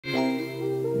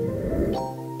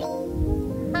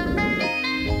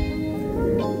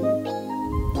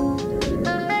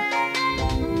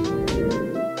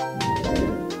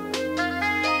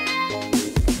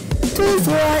is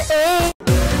what it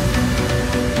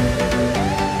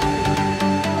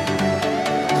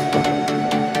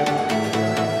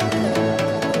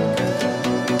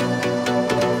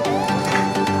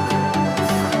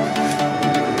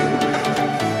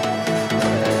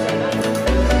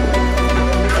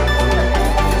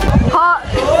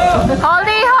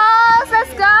Holy horse,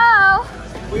 let's go!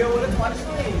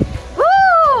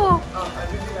 Woo!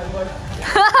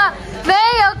 没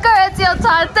有个人，只有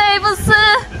团队，不是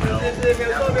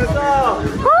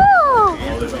？Woo!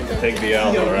 Take the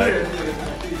L, alright?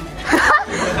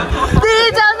 你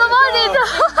讲什么？你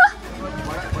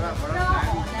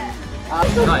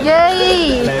耶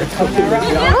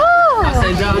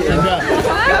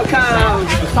！Welcome!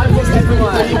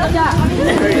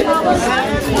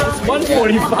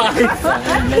 145!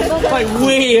 Like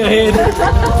way ahead!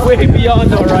 Way beyond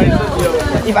the horizon!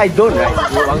 If I don't, right,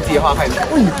 我忘记的话，还有。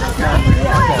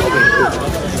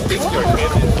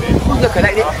这可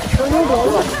爱的。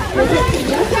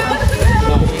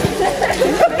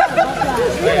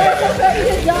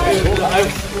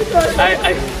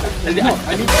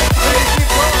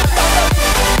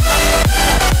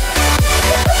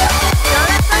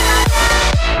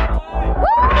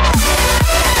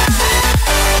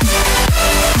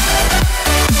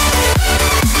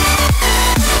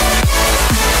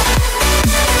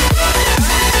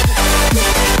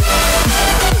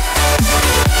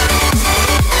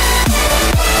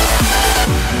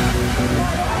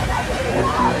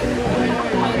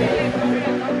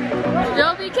Yo,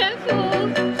 be careful.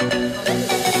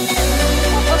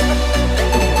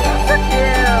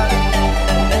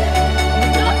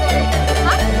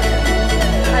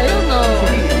 I don't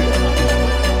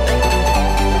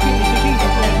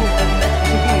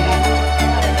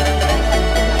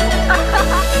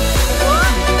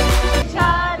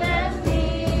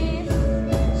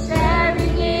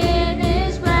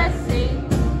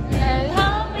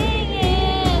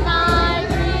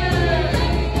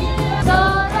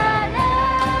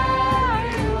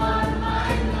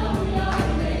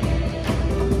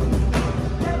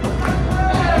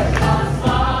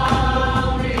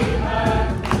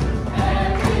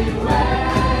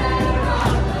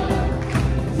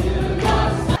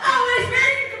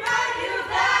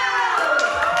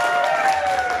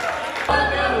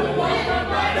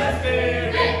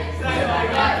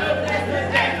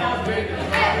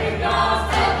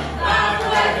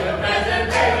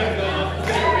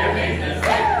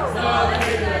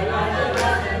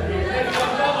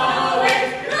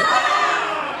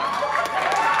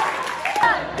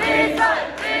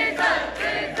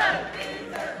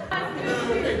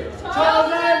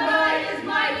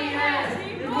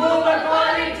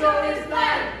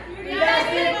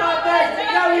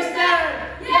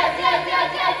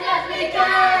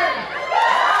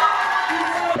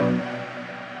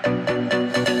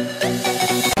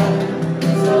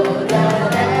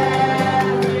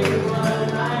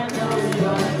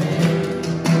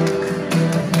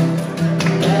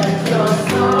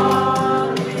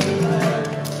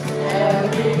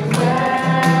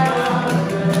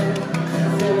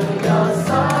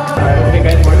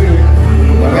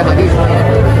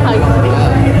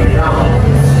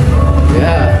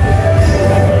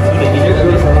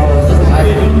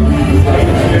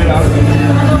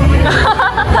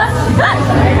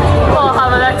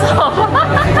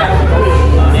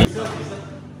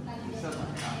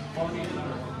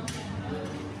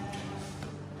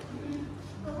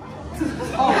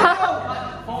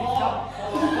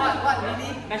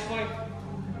Next point.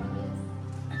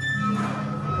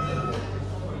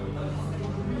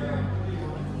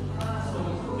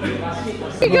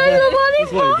 You guys are running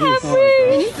for happy.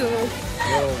 We need to.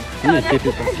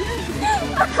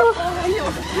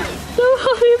 So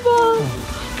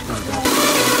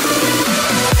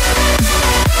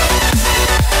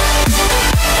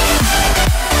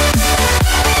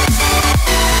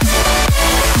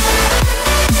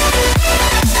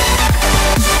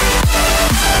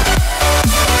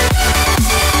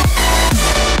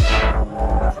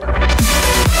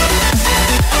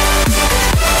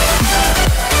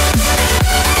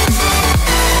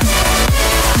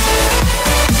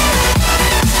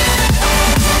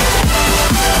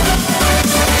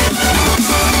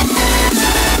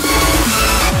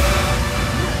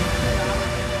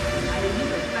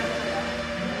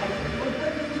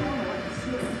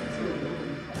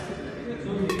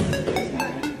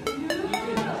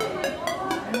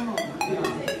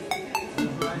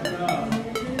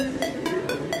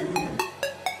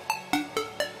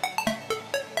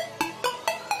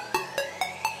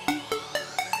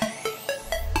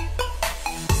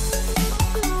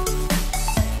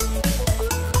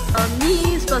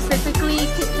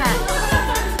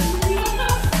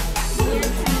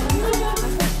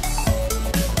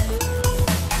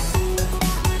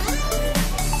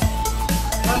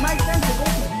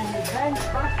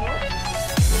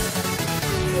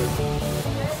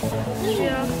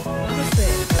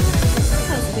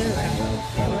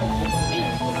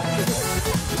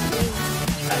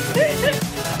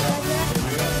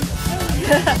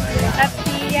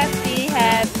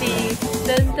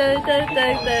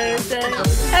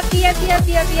Happy.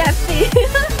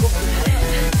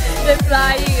 They're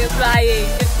flying.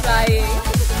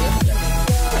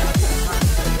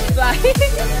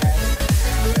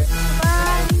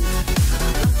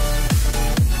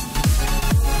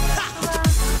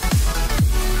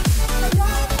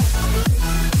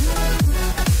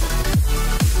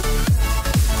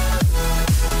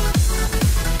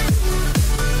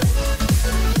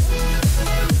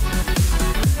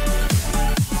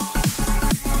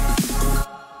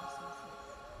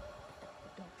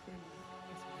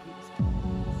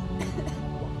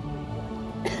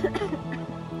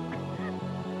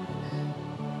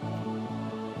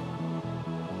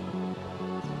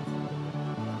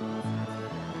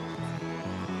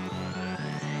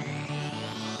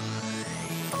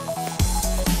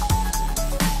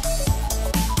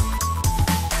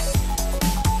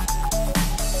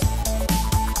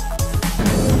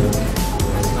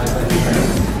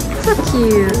 So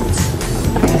cute.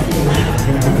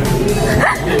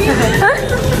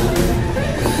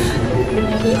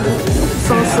 收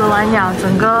拾完了，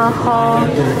整个 hall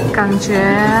感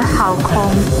觉好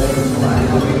空。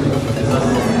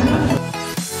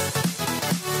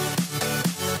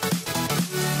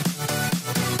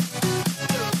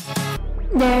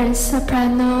There is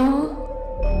soprano.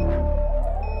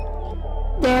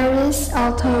 There is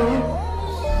alto.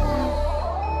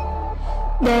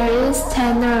 There is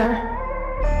tenor.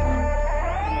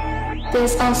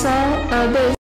 There's also a bass.